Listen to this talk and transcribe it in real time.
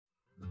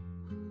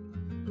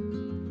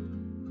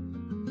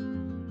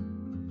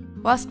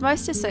Whilst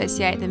most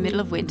associate the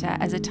middle of winter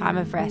as a time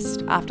of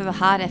rest after the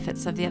hard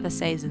efforts of the other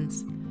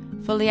seasons,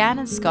 for Leanne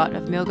and Scott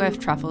of Millgrove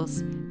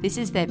Truffles, this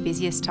is their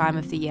busiest time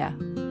of the year.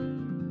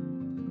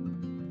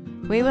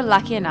 We were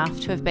lucky enough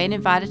to have been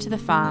invited to the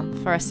farm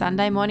for a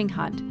Sunday morning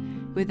hunt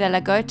with their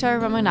Lagotto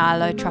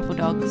Romanalo truffle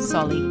dog,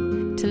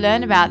 Solly, to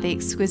learn about the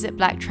exquisite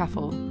black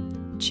truffle,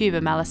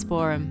 Tuber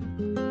malasporum.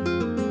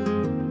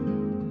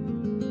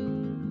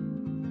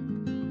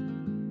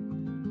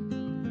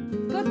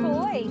 Good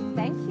boy,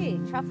 thank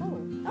you, Truffle.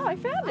 Oh, I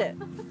found it.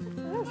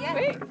 That was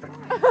quick.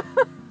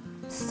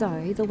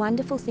 So, the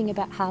wonderful thing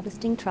about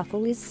harvesting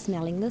truffle is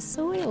smelling the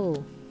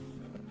soil.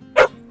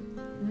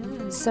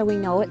 So we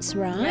know it's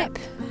ripe.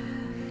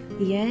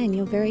 Yeah, and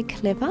you're very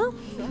clever.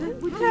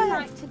 Would you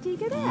like to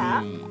dig it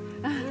out?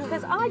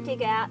 Because I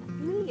dig out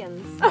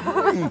millions.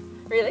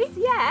 Really?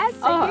 Yeah,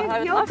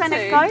 so you're going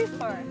to go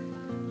for it.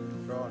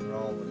 Try and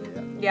roll it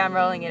out. Yeah, I'm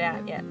rolling it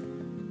out, yeah.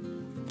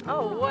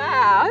 Oh,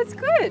 wow, that's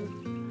good.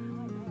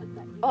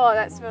 Oh,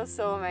 that smells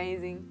so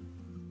amazing.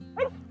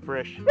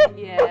 Fresh.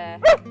 Yeah.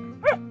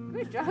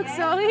 Good job,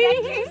 Solly.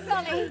 Thank you,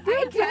 Solly.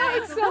 Good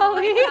job,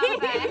 Solly.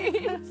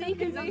 So you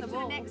can move to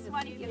the next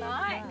one if you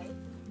like.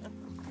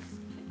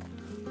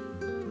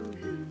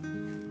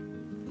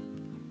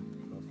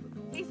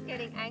 He's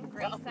getting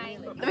angry,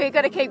 saying We've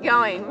got to keep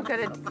going. We've got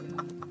to...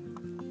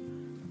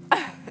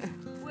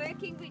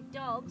 working with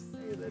dogs.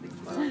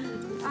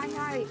 I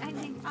know,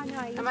 I know.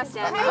 I must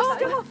stand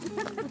Oh,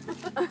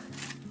 stop.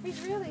 He's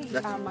really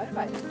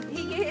motivated.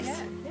 He is.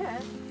 Yeah.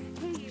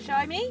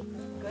 Show me.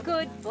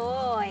 Good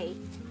boy.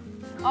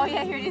 Oh,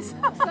 yeah, here it is.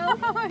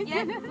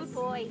 Yeah, good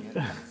boy.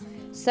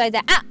 So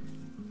that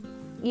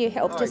you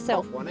helped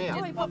yourself. One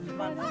out.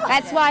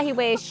 That's why he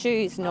wears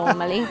shoes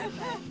normally,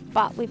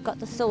 but we've got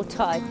the sore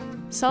toe.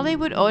 Solly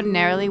would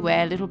ordinarily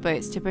wear little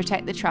boots to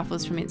protect the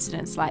truffles from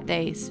incidents like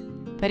these,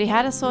 but he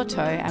had a sore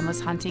toe and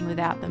was hunting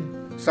without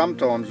them.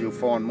 Sometimes you'll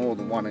find more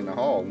than one in a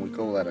hole, and we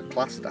call that a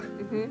cluster.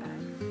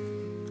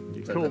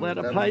 You call that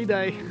a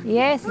payday?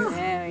 Yes.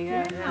 There we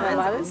go.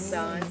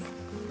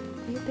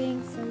 You're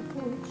being so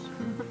good.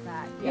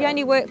 You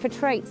only work for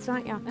treats,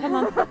 don't you? Come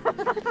on.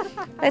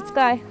 Let's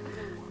go.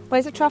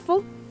 Where's the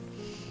truffle?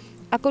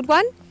 A good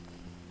one?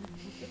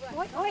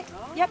 Wait.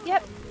 Yep.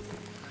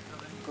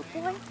 Good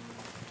boy.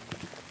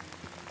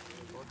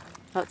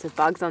 Lots of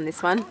bugs on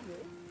this one.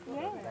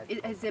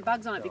 Is there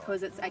bugs on it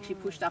because it's actually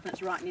pushed up and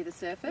it's right near the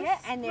surface? Yeah,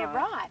 and they're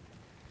ripe.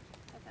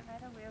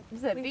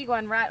 There's a big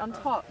one right on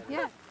top.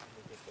 Yeah.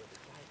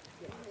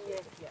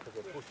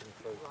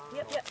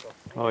 Yep.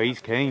 Oh,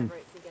 he's keen.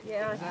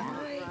 Yeah.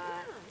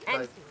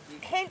 And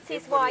hence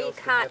is why you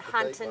can't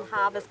hunt and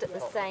harvest at the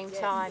same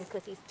time,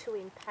 because he's too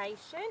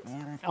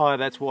impatient. Oh,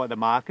 that's why the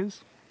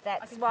markers?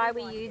 That's why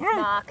we use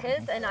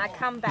markers, and I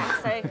come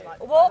back. So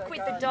walk with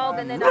the dog,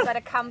 and then I've got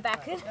to come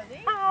back and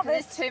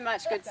harvest. There's too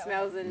much good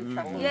smells in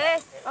truffle.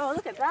 Yes. Oh,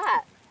 look at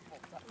that.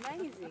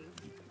 Amazing.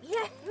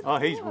 Yeah. Oh,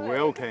 he's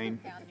well keen.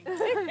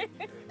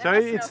 So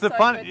must it's smell the so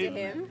fun. good to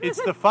him.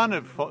 It's the fun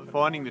of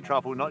finding the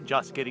truffle, not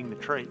just getting the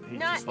treat. He's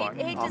No, just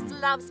like, he just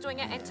loves doing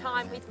it and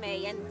time with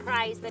me, and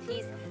prays that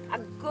he's a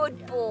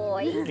good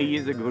boy. he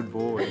is a good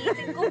boy.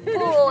 He's a good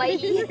boy.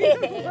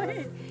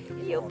 Yes.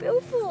 You're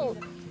beautiful.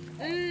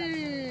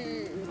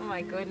 Oh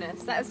my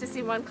goodness, that was just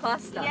in one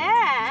cluster.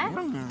 Yeah.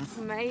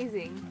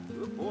 Amazing.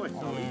 Good boy,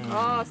 Solly.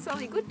 Oh,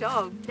 Solly, good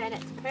dog. Then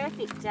it's a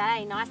perfect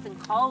day, nice and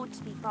cold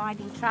to be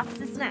finding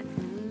truffles, isn't it?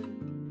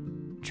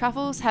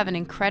 Truffles have an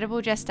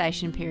incredible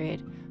gestation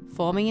period,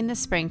 forming in the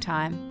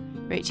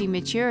springtime, reaching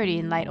maturity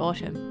in late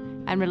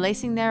autumn, and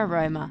releasing their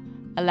aroma,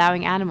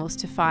 allowing animals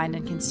to find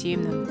and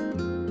consume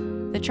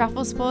them. The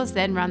truffle spores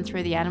then run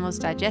through the animal's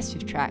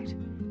digestive tract,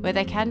 where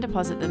they can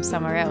deposit them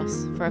somewhere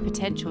else for a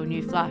potential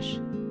new flush.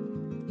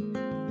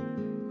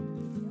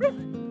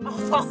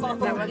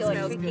 That one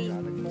smells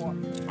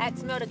good. That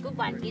smelled a good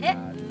one, did it?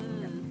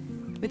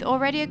 With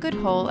already a good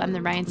haul and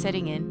the rain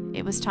setting in,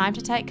 it was time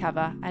to take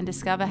cover and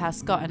discover how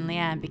Scott and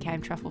Leanne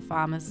became truffle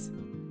farmers.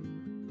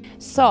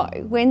 So,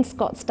 when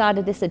Scott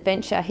started this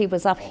adventure, he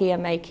was up here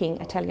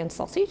making Italian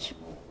sausage.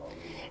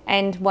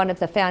 And one of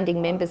the founding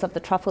members of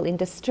the truffle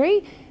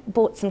industry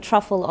bought some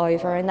truffle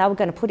over, and they were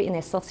going to put it in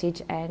their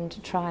sausage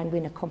and try and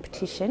win a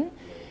competition.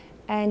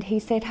 And he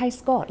said, hey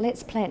Scott,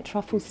 let's plant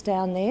truffles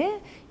down there.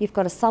 You've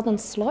got a southern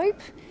slope.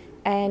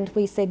 And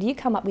we said, you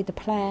come up with a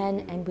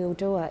plan and we'll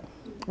do it.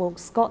 Well,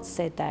 Scott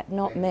said that,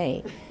 not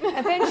me.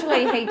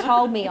 Eventually he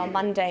told me on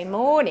Monday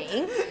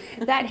morning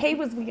that he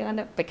was going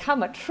to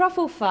become a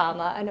truffle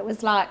farmer, and it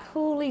was like,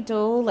 holy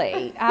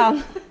dooly.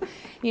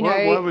 You know,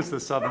 Why was the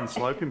southern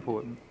slope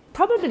important?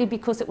 probably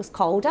because it was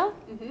colder.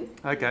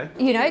 Okay.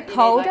 You know,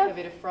 colder. Like a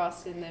bit of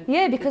frost in the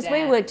Yeah, because we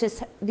damp. were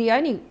just the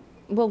only,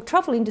 well,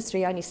 truffle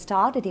industry only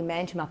started in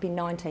Manjimup in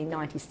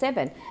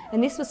 1997,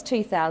 and this was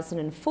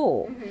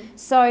 2004.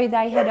 So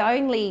they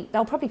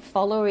were probably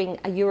following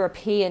a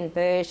European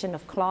version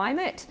of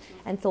climate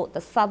and thought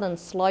the southern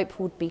slope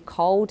would be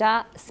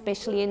colder,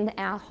 especially in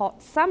our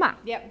hot summer.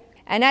 Yep.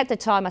 And at the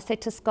time I said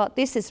to Scott,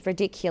 this is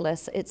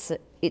ridiculous.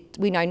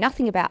 We know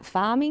nothing about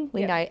farming.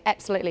 We know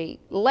absolutely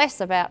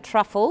less about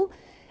truffle.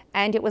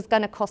 and it was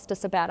going to cost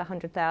us about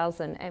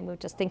 100,000, and we were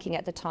just thinking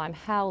at the time,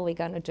 how are we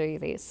going to do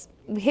this?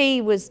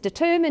 He was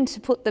determined to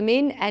put them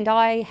in, and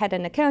I had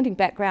an accounting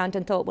background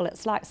and thought, well,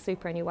 it's like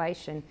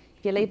superannuation.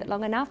 If you leave it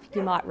long enough,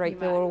 you might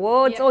reap your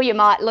rewards, or you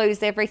might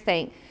lose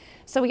everything.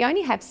 So we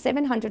only have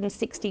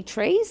 760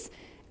 trees,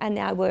 and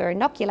they were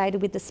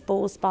inoculated with the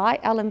spores by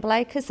Alan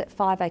Blakers at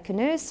 5 Acre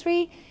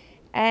Nursery,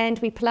 and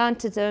we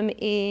planted them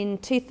in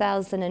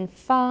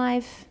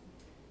 2005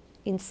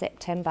 in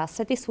September.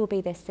 So this will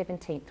be their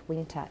 17th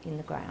winter in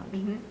the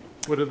ground.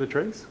 What are the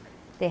trees?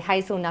 They're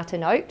hazelnut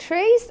and oak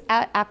trees,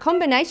 a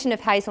combination of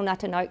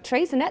hazelnut and oak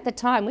trees, and at the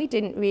time we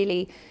didn't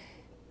really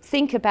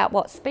think about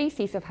what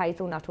species of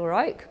hazelnut or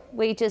oak.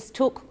 We just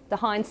took the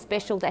Heinz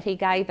special that he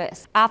gave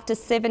us. After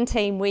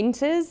 17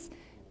 winters,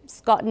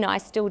 Scott and I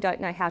still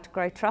don't know how to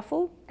grow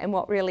truffle and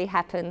what really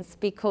happens,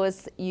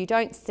 because you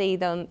don't see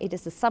them. It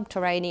is a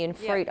subterranean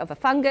fruit of a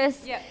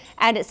fungus,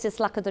 and it's just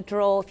luck of the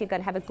draw if you're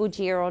going to have a good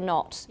year or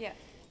not.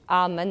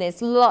 And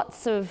there's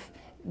lots of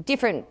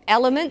different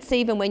elements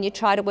even when you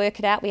try to work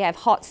it out. We have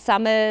hot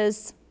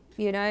summers,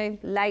 you know,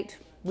 late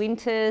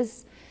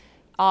winters.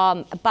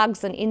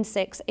 Bugs and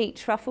insects eat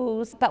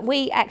truffles, but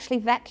we actually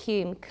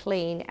vacuum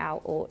clean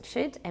our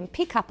orchard and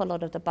pick up a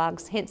lot of the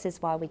bugs, hence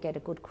is why we get a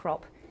good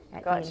crop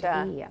at the end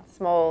of the year.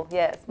 Small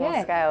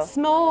scale.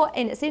 Small,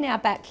 and it's in our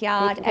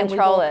backyard. You can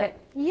control it.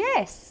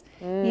 Yes,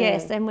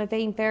 yes, and we're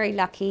being very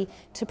lucky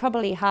to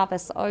probably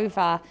harvest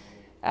over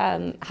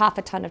half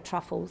a tonne of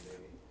truffles,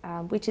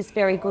 which is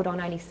very good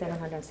on only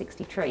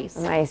 760 trees.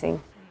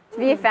 Amazing.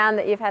 Have you found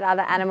that you've had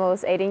other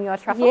animals eating your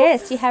truffles?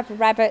 Yes, you have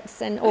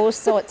rabbits and all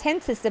sorts.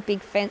 Hence is the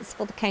big fence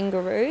for the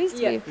kangaroos.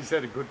 Is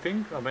that a good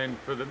thing? I mean,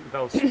 for them,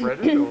 they'll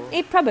spread it? Or?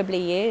 It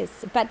probably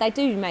is, but they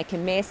do make a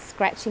mess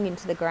scratching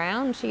into the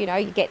ground. You know,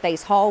 you get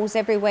these holes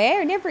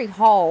everywhere, and every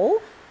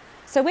hole.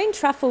 So when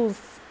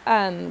truffles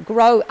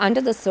grow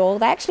under the soil,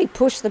 they actually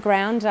push the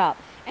ground up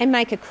and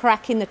make a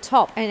crack in the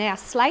top. And our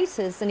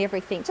slaters and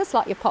everything, just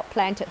like your pot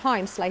plant at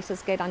home,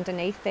 slaters get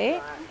underneath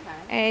there.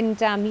 And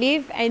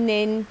live, and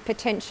then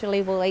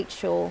potentially will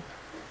eat your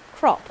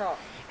crop.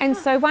 And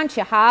so once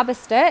you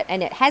harvest it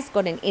and it has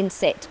got an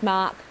insect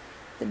mark,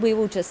 we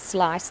will just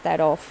slice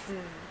that off.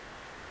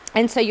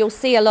 And so you'll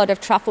see a lot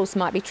of truffles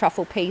might be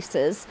truffle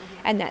pieces,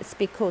 and that's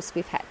because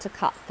we've had to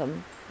cut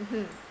them.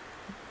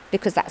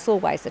 Because that's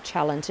always a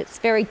challenge. It's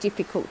very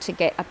difficult to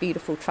get a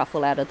beautiful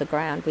truffle out of the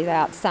ground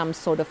without some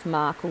sort of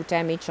mark or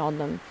damage on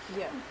them.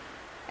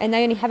 And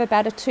they only have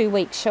about a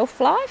 2-week shelf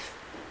life.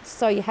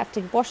 So you have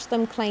to wash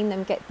them, clean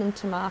them, get them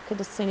to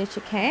market as soon as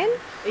you can.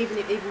 Even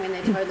when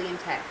they're totally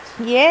intact?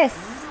 Yes.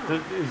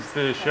 Is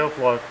the shelf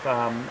life,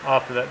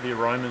 after that, the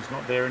aroma's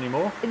not there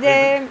anymore?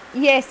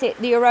 Yes,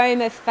 the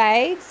aroma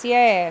fades,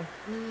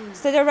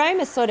 So the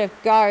aroma sort of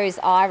goes,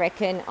 I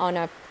reckon, on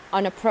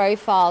a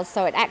profile,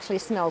 so it actually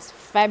smells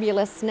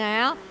fabulous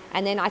now,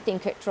 and then I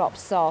think it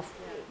drops off.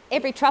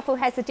 Every truffle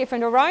has a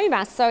different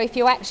aroma, so if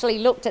you actually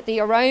looked at the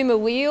aroma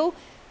wheel,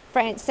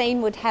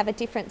 Francine would have a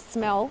different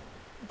smell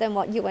than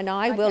what you and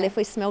I will if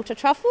we smelt a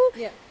truffle.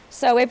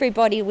 So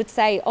everybody would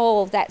say,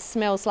 oh, that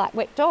smells like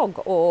wet dog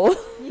or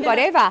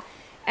whatever.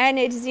 And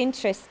it is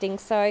interesting.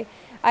 So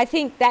I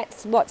think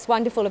that's what's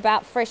wonderful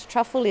about fresh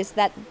truffle, is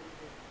that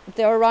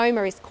the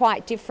aroma is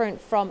quite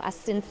different from a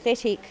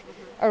synthetic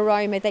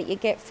aroma that you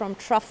get from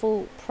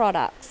truffle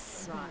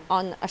products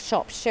on a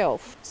shop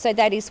shelf. So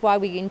that is why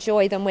we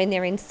enjoy them when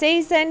they're in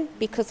season,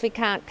 because we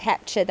can't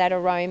capture that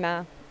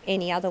aroma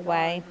any other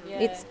way.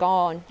 It's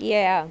gone,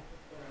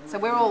 So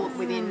we're all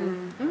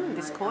within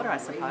this quarter, I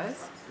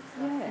suppose.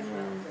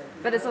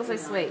 But it's also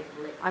sweet.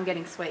 I'm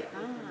getting sweet.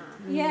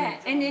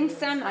 And then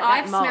some Like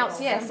I've malt.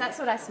 smelt. Yes, that's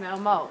what I smell.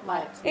 Malt.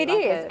 It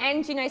is,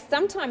 and you know,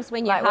 sometimes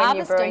when you Like when you're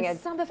harvest brewing them, a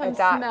some of them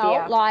dark smell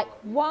beer. like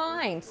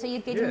wine. So you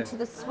get into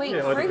the sweet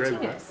I'd agree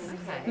with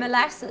fruitiness,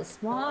 molasses,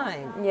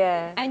 wine.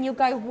 And you'll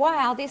go,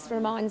 wow, this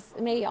reminds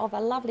me of a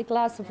lovely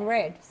glass of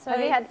red. So have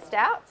you had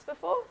stouts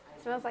before?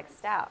 It smells like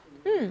stout.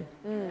 I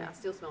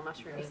still smell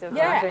mushroomy.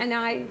 and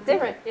I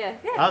Different,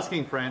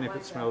 Asking Fran if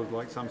it smells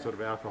like some sort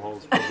of alcohol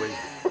is probably...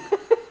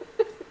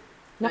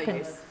 No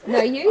use.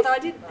 no use. Although I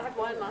did have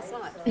wine last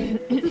night.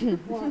 You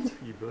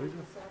boozer.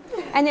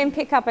 And then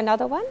pick up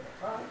another one.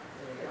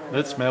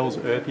 That smells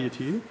earthier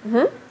to you?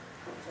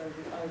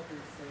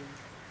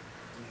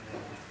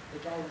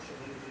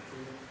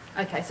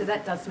 Okay, so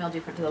that does smell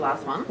different to the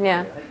last one.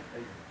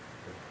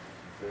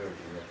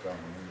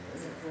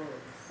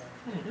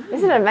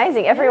 Isn't it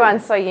amazing?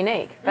 Everyone's so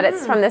unique, but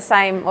it's from the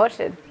same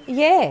orchard.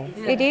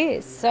 It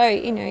is. So,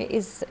 you know,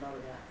 is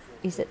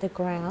it the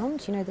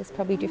ground? You know, there's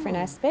probably different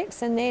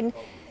aspects. And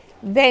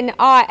then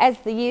I, as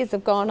the years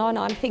have gone on,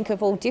 I think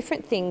of all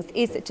different things.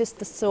 Is it just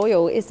the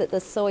soil? Is it the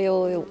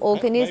soil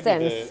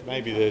organisms?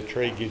 Maybe the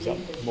tree gives up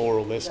more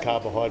or less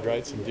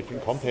carbohydrates and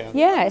different compounds.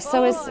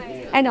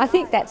 And I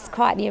think that's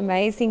quite the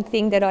amazing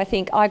thing, that I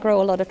think I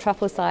grow a lot of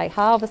truffles, I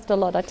harvest a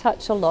lot, I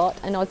touch a lot,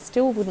 and I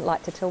still wouldn't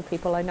like to tell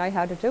people I know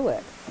how to do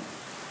it.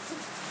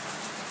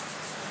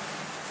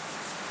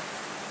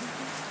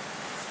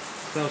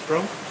 Smells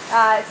strong?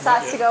 It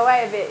starts to go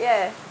away a bit,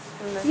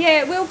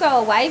 Yeah, it will go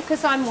away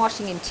because I'm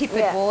washing in tippet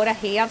Yeah. water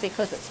here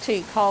because it's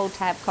too cold to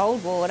have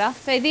cold water.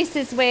 So this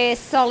is where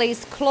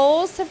Solly's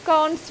claws have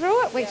gone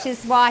through it, which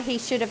is why he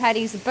should have had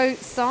his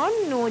boots on,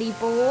 naughty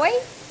boy.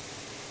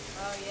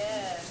 Oh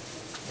yeah.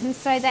 And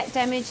so that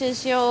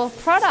damages your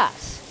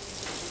product.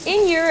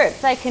 In Europe,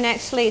 they can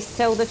actually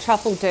sell the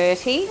truffle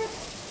dirty,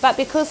 but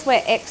because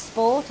we're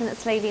export and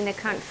it's leaving the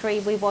country,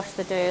 we wash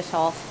the dirt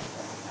off.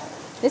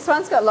 This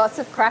one's got lots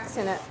of cracks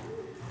in it.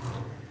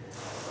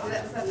 Oh,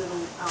 that's a little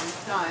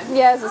stone.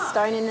 Yeah, there's a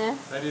stone in there.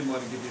 They didn't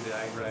want to give you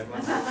the A-grade one.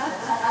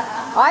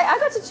 I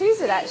got to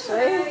choose it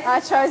actually. I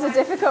chose a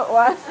difficult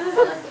one.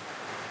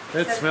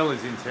 That smell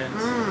is intense.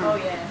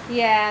 Oh yeah.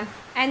 Yeah,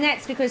 and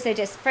that's because they're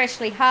just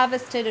freshly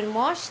harvested and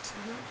washed.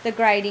 The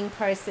grading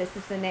process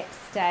is the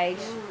next stage.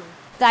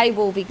 They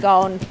will be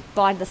gone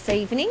by this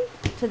evening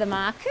to the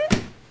market.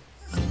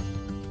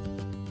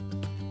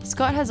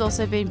 Scott has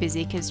also been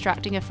busy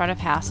constructing a front of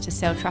house to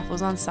sell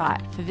truffles on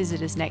site for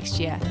visitors next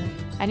year,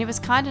 and he was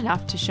kind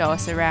enough to show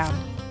us around.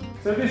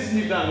 So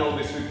you've done all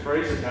this with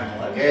freezer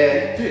camo?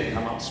 Yeah. Gee,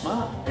 come up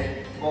smart.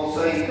 Well,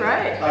 see,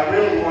 great. I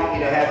really want you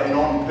to have a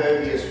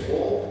non-pervious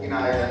wall, you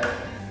know, that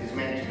is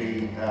meant to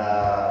be, you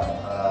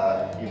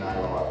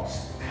know,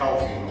 like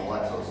healthy and all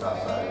that sort of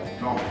stuff. So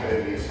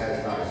non-pervious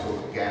has no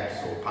sort of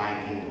gaps or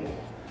painting.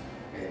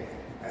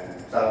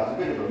 And so it's a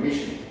bit of a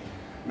mission.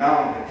 No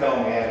one could tell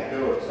me how to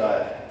do it,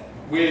 so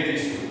Where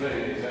this would be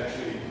is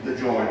actually the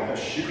joint. a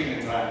shipping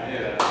container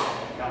here to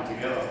come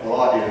together. Well,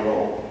 I did it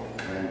all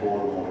and brought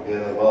them all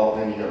together. Well,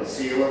 then you've got to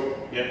seal it.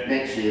 Yep.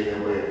 Next year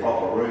there'll be a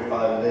proper roof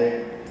over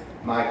there,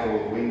 make all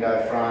the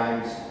window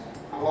frames.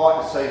 I'd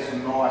like to see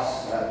some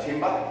nice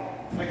timber.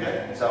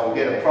 Okay. So we'll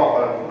get a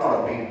proper,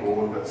 not a big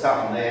board, but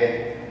something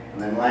there.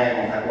 And then Leanne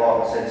will have,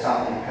 like I said,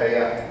 something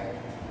here.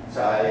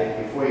 So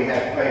if we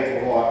have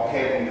people like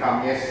Kevin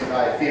come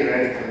yesterday,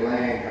 theoretically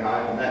Leanne can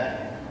open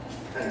that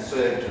and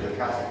serve to the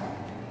customer.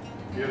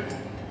 Beautiful.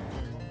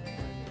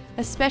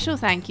 A special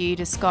thank you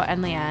to Scott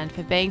and Leanne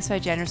for being so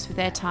generous with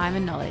their time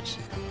and knowledge,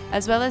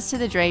 as well as to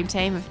the dream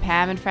team of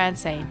Pam and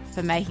Francine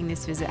for making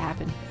this visit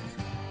happen.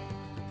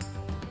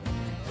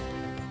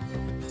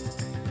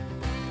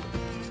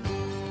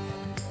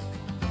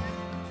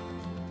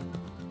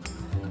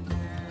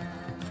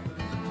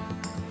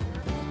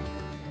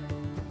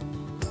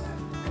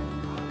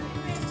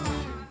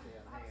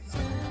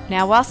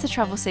 Now, whilst the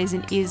truffle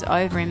season is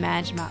over in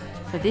Manjimup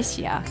for this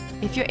year,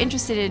 if you're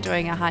interested in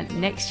doing a hunt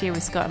next year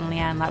with Scott and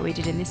Leanne like we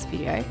did in this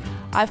video,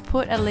 I've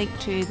put a link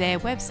to their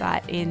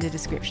website in the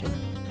description.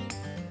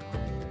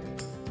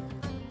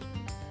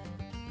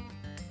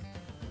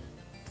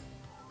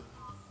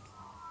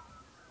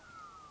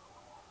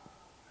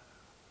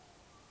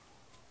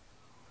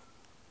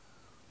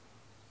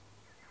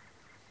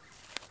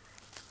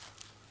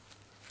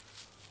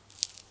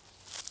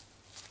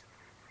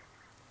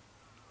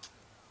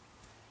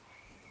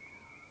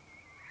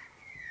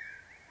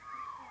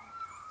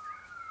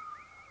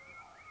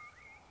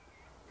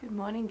 Good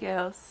morning,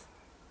 girls.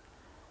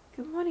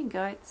 Good morning,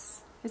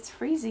 goats. It's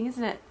freezing,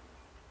 isn't it?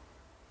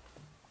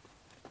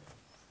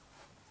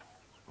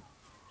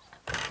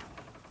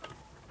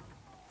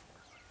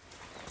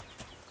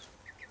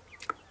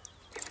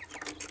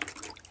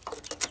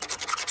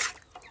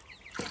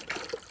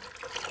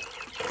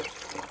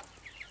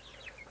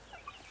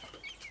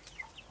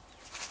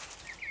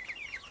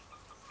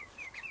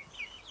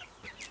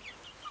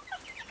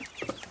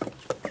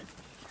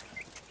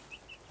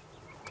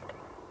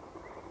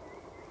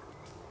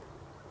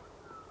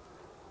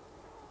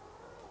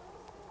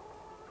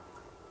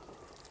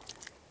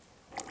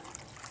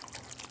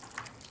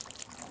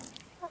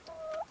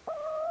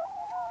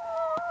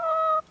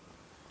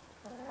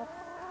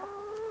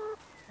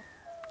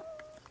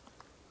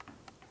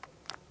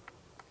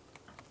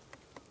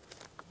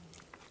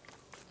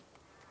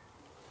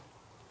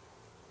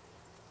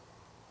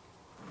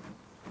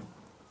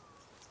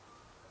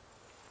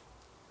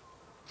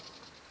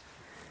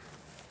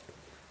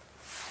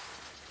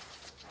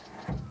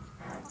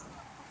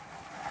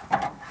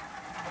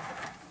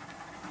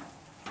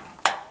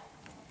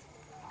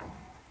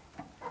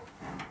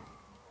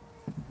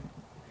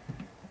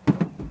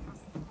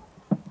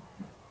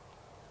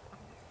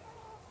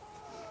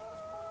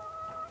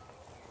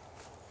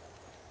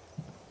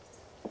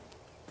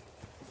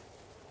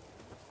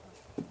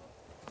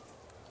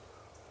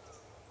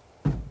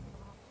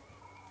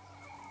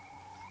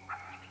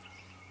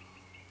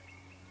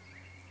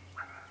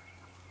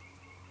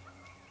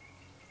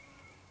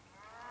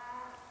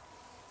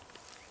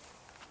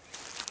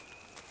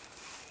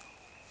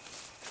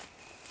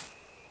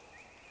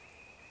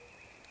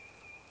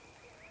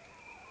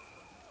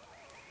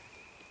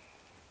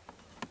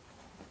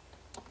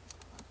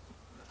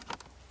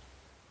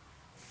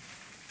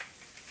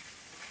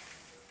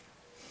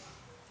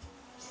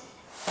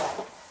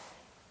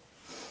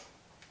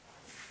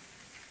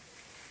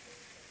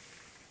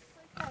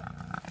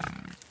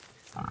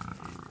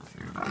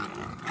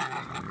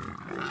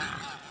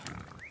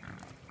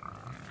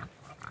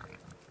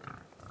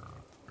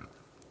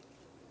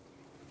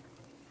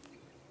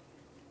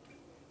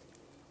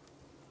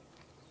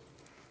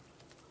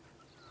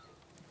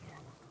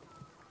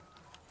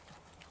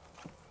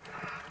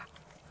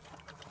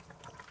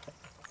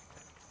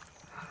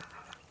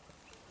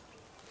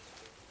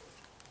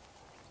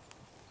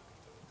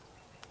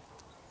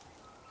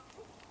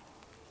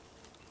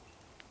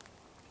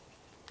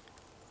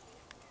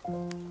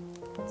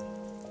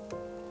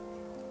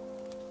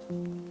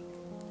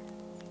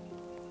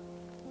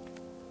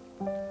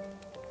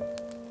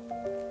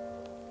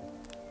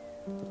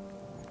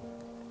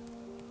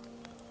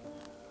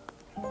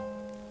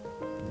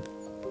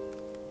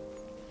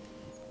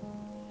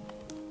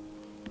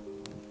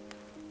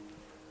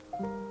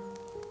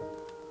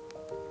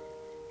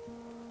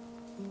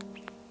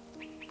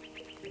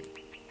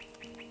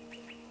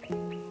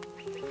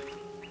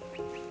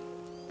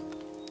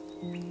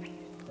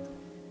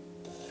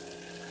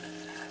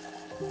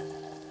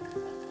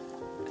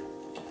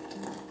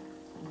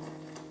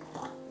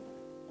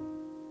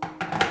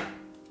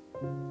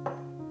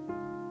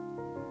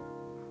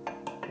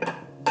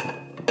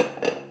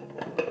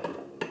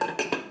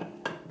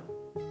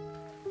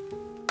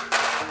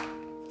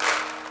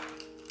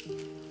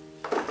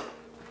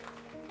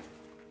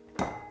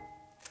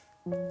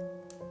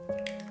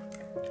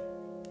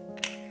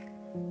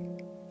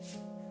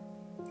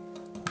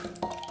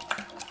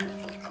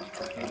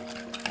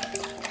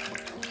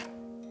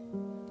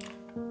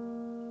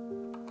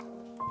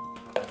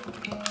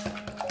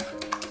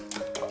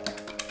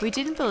 We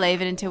didn't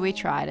believe it until we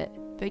tried it,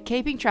 but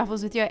keeping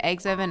truffles with your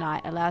eggs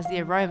overnight allows the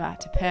aroma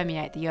to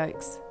permeate the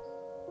yolks.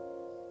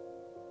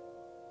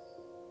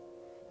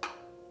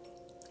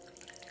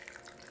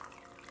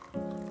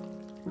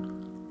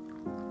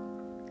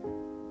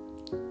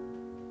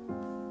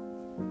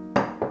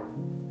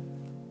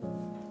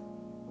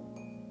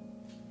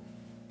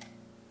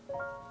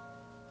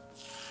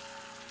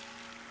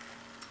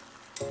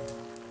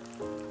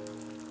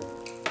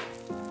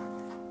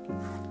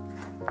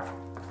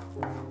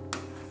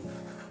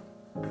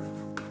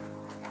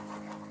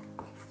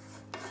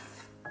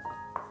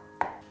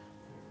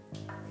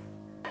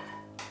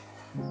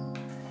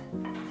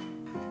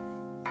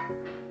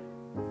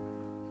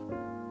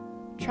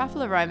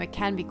 Truffle aroma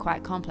can be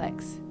quite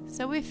complex,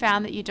 so we've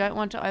found that you don't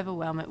want to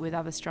overwhelm it with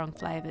other strong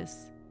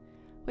flavours.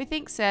 We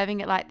think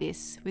serving it like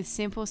this, with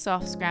simple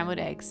soft scrambled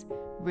eggs,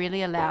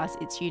 really allows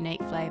its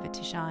unique flavour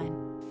to shine.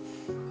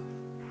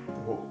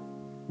 Oh,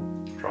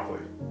 truffle.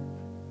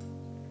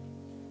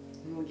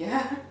 Oh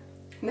yeah,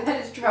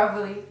 that is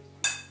truffly.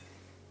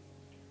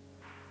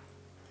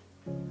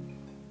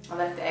 I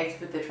left the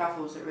eggs with the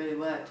truffles, it really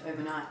worked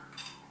overnight.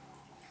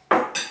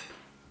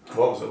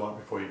 What was it like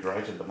before you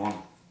grated them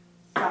on?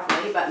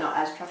 Truffly, but not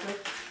as truffly.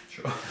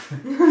 Sure.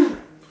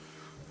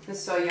 It's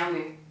so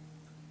yummy.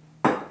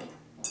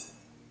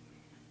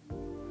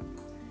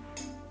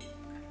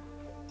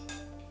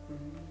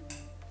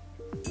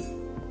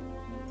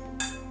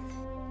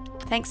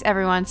 Thanks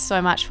everyone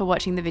so much for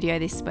watching the video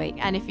this week,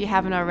 and if you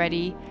haven't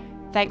already,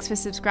 thanks for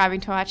subscribing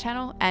to our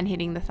channel and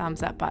hitting the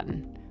thumbs up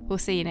button. We'll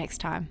see you next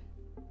time.